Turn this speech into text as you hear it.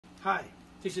Hi,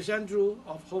 this is Andrew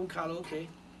of Home Karaoke.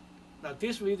 Now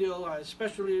this video I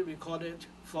specially recorded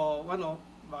for one of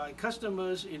my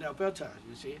customers in Alberta.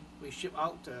 You see, we ship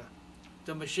out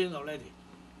the machine already,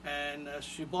 and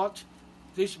she bought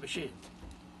this machine,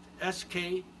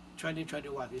 SK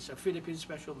 2021. It's a Philippine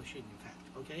special machine, in fact.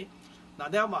 Okay. Now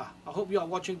Nelma, I hope you are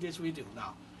watching this video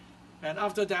now. And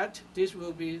after that, this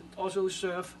will be also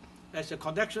serve as a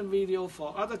connection video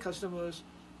for other customers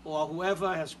or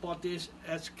whoever has bought this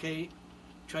SK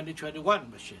 2021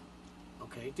 machine.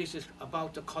 Okay, this is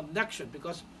about the connection,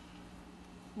 because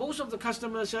most of the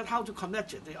customers said how to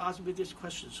connect it. They asked me this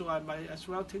question, so I might as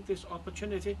well take this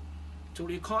opportunity to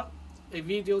record a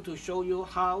video to show you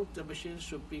how the machine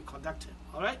should be connected.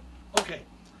 All right? Okay.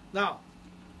 Now,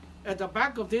 at the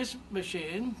back of this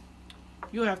machine,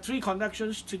 you have three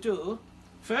connections to do.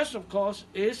 First, of course,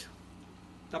 is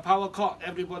the power cord.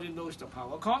 Everybody knows the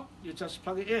power cord. You just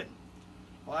plug it in.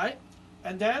 All right?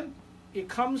 And then it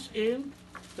comes in,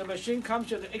 the machine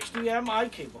comes with the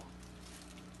HDMI cable.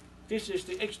 This is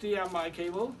the HDMI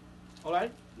cable. All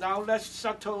right? Now let's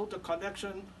settle the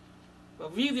connection. The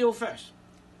video first.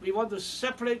 We want to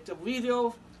separate the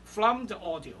video from the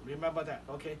audio. Remember that,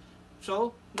 okay?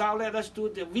 So now let us do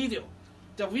the video.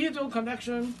 The video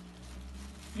connection,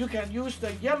 you can use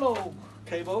the yellow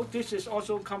cable. This is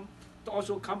also come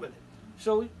with it.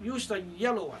 So use the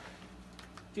yellow one.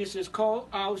 This is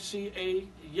called RCA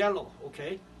yellow,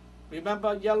 okay?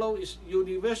 Remember, yellow is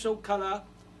universal color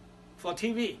for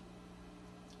TV,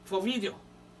 for video.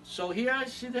 So here,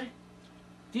 see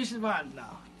this is one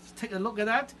now. Take a look at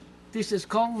that. This is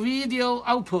called video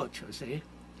output, you see.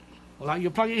 All right,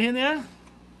 you plug it in there.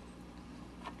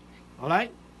 All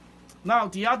right. Now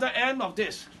the other end of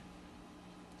this,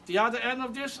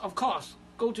 of course,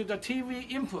 go to the TV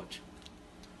input.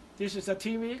 This is the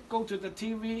TV, go to the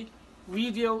TV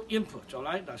video input, all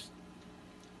right?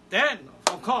 Then,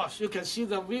 of course, you can see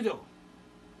the video.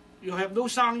 You have no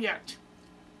sound yet.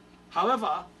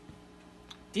 However,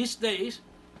 these days,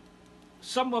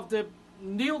 some of the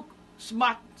new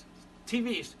smart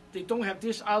TVs, they don't have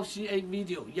this RCA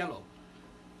video yellow.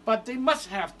 But they must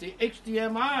have the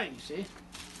HDMI, you see?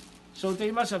 So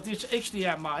they must have this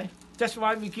HDMI. That's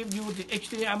why we give you the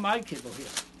HDMI cable here.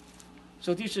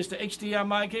 So this is the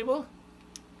HDMI cable.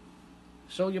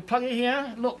 So you plug it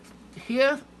here. Look,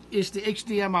 here is the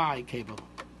HDMI cable.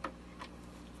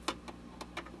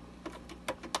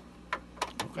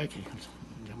 Okay,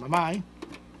 never mind.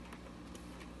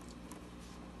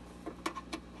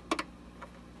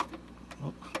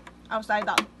 Oh. Upside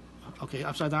down. Okay,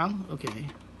 upside down. Okay,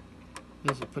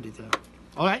 let's put it there.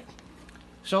 All right.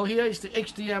 So here is the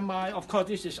HDMI. Of course,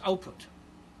 this is output.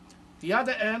 The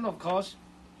other end, of course,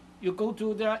 you go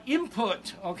to the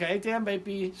input. Okay, there may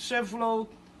be several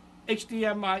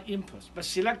HDMI inputs, but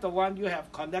select the one you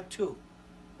have connect to.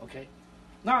 Okay.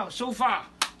 Now, so far,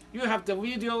 you have the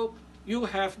video. You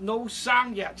have no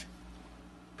sound yet,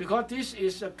 because this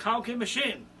is a karaoke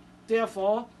machine.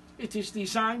 Therefore, it is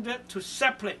designed to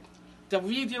separate the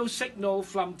video signal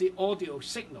from the audio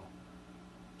signal,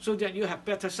 so that you have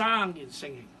better sound in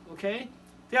singing, okay?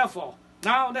 Therefore,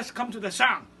 now let's come to the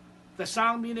sound. The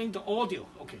sound meaning the audio,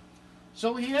 okay?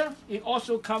 So here, it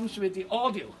also comes with the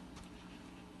audio.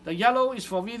 The yellow is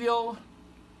for video,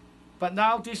 but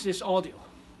now this is audio.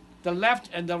 The left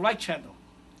and the right channel.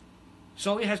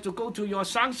 So it has to go to your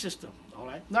sound system, all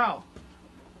right? Now,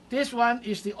 this one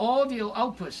is the audio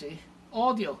output, see?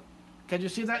 Audio. Can you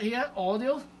see that here?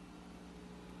 Audio.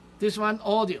 This one,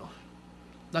 audio.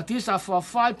 Now these are for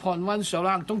 5.1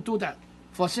 surround. Don't do that.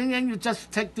 For singing, you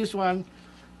just take this one,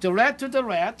 the red to the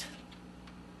red,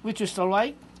 which is the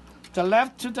right, the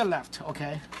left to the left,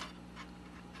 okay?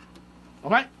 All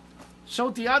right? So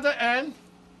the other end,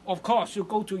 of course, you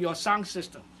go to your sound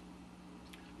system.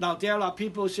 Now there are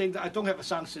people saying that I don't have a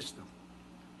sound system.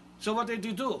 So what they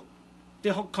do?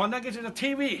 They connect it to the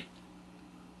TV,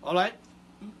 all right?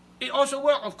 It also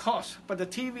works, of course, but the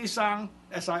TV sound,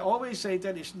 as I always say,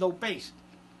 there is no bass.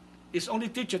 It's only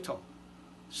digital.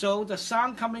 So the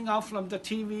sound coming out from the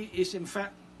TV is in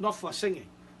fact not for singing.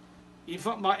 In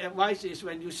fact, my advice is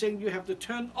when you sing, you have to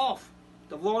turn off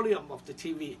the volume of the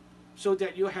TV so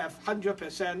that you have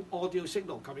 100% audio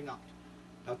signal coming out.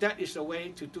 Now that is the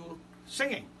way to do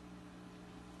singing.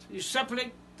 You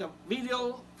separate the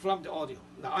video from the audio.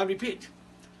 Now I repeat.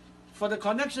 For the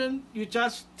connection, you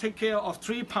just take care of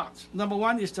three parts. Number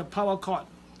one is the power cord.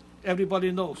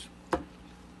 Everybody knows.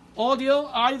 Audio,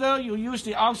 either you use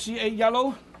the RCA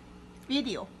yellow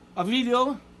Video.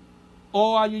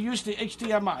 Or you use the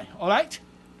HDMI, all right?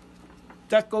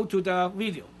 That go to the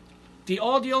video. The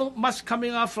audio must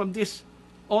coming out from this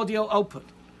audio output.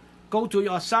 Go to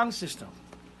your sound system.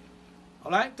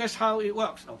 All right, that's how it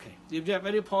works. Okay, if you have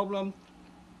any problem,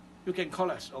 you can call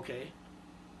us. Okay,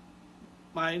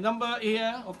 my number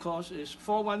here, of course, is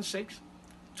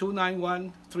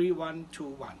 416-291-3121.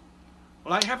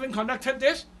 All right, having connected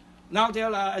this, now there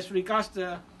are as regards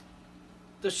the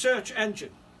search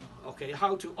engine. Okay,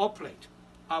 how to operate.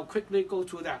 I'll quickly go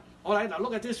through that. All right, now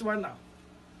look at this one now.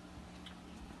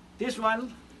 This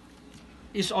one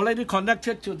is already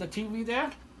connected to the TV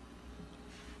there.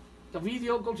 The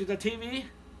video goes to the TV.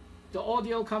 The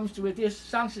audio comes with this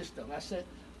sound system. I said,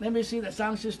 let me see the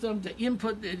sound system. The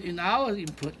input in our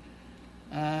input.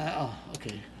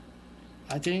 Okay.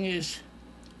 I think it's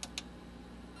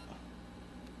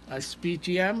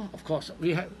BGM. Of course,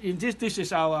 we have in this. This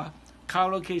is our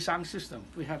karaoke sound system.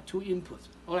 We have two inputs.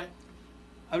 All right.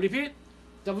 I repeat.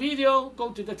 The video go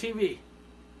to the TV.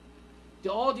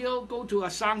 The audio go to a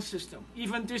sound system.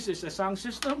 Even this is a sound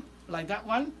system like that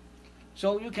one.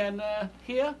 So you can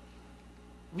hear,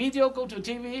 video go to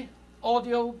TV,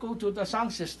 audio go to the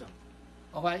sound system.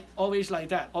 All right, always like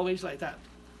that, always like that.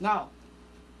 Now,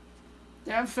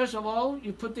 then first of all,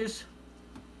 you put this,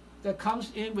 that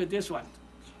comes in with this one,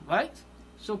 right?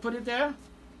 So put it there,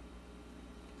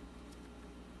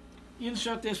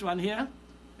 insert this one here,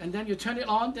 and then you turn it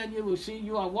on, then you will see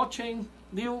you are watching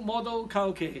new model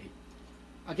karaoke.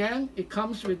 Again, it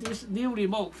comes with this new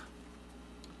remote.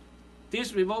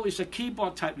 This remote is a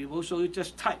keyboard type remote, so you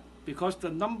just type because the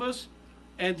numbers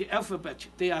and the alphabet,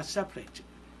 they are separate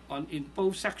in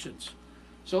both sections.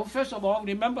 So first of all,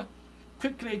 remember,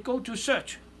 quickly go to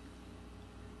search.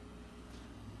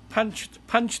 Punch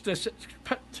the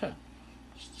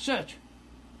search.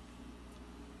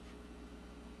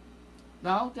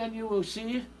 Now, then you will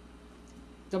see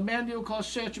the menu called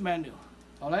search menu.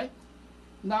 All right.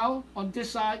 Now on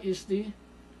this side is the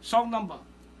song number.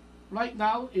 Right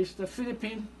now is the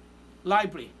Philippine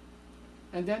library.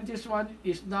 And then this one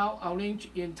is now arranged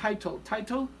in title.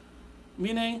 Title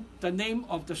meaning the name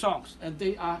of the songs. And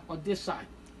they are on this side.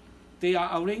 They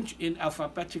are arranged in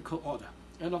alphabetical order.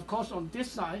 And of course on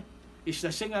this side is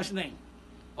the singer's name.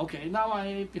 Okay, now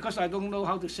because I don't know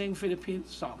how to sing Philippine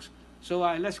songs, so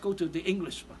let's go to the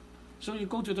English one. So you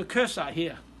go to the cursor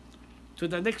here, to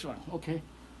the next one. Okay,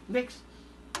 next.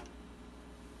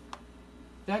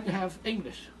 Then you have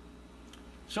English.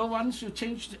 So once you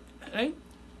change the name,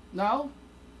 now,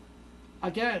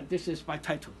 again, this is by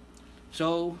title.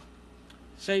 So,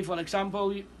 say for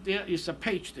example, there is a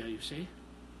page there, you see.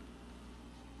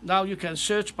 Now you can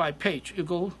search by page. You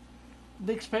go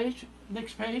next page,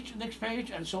 next page, next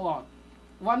page, and so on.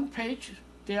 One page,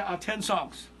 there are 10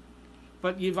 songs.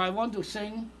 But if I want to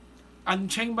sing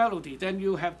Unchained Melody, then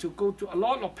you have to go to a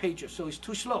lot of pages, so it's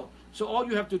too slow. So all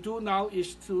you have to do now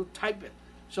is to type it.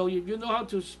 So if you know how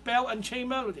to spell Unchained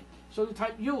Melody, so you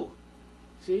type U.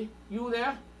 See, U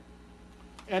there.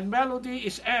 And melody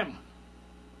is M.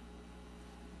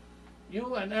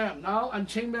 U and M. Now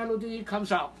Unchained Melody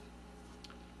comes out.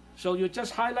 So you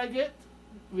just highlight it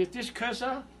with this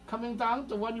cursor coming down,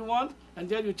 the one you want, and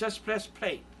then you just press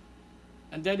play.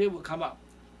 And then it will come up.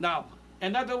 Now,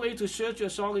 another way to search your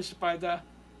song is by the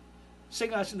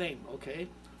singer's name, okay?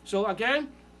 So again,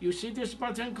 you see this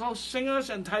button called Singers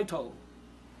and Title.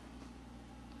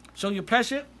 So you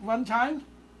press it one time,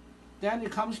 then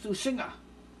it comes to singer.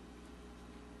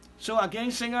 So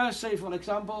again, singer, say for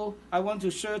example, I want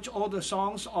to search all the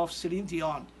songs of Celine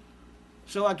Dion.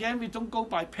 So again, we don't go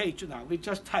by page now, we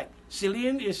just type.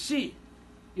 Celine is C.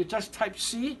 You just type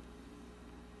C.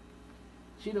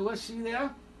 See the word C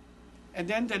there? And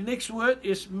then the next word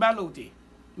is melody.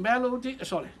 Melody,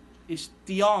 is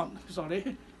Dion,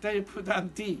 Then you put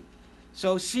down D.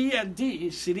 So C and D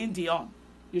is Celine Dion.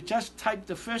 You just type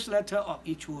the first letter of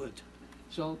each word.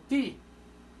 So D.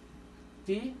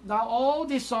 D. Now all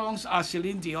these songs are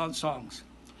Celine Dion songs.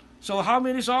 So how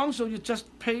many songs? So you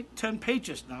just pay 10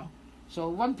 pages now. So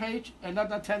one page,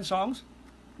 another 10 songs.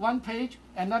 One page,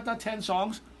 another 10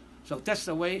 songs. So that's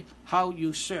the way how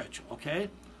you search, okay?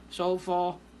 So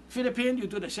for Philippine, you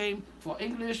do the same. For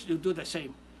English, you do the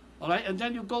same. All right, and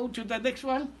then you go to the next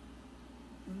one.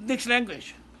 Next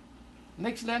language.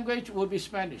 Next language will be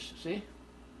Spanish, see?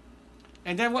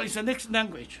 And then what is the next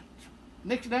language?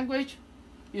 Next language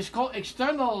is called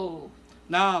external.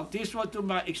 Now, this one to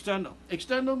my external.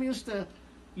 External means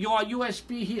your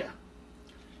USB here.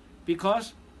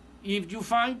 Because if you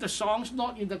find the songs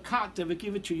not in the card, they will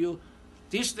give it to you.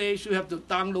 These days, you have to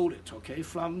download it, okay,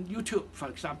 from YouTube, for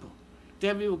example.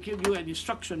 Then we will give you an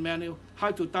instruction manual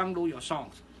how to download your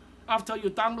songs. After you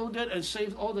download it and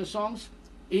save all the songs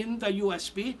in the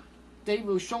USB, they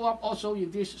will show up also in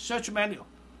this search menu,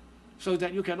 so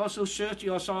that you can also search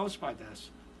your songs by the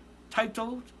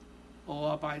title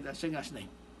or by the singer's name.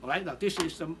 All right, now this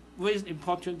is the very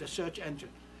important, the search engine.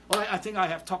 All right, I think I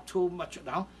have talked too much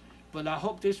now, but I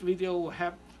hope this video will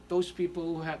help those people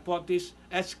who have bought this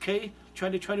SK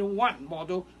 2021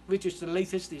 model, which is the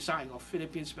latest design of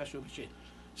Philippine special machine.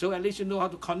 So at least you know how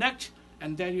to connect,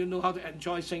 and then you know how to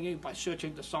enjoy singing by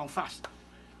searching the song fast.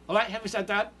 All right, having said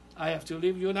that, I have to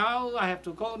leave you now. I have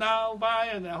to go now. Bye,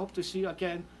 and I hope to see you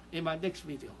again in my next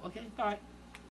video. Okay, bye.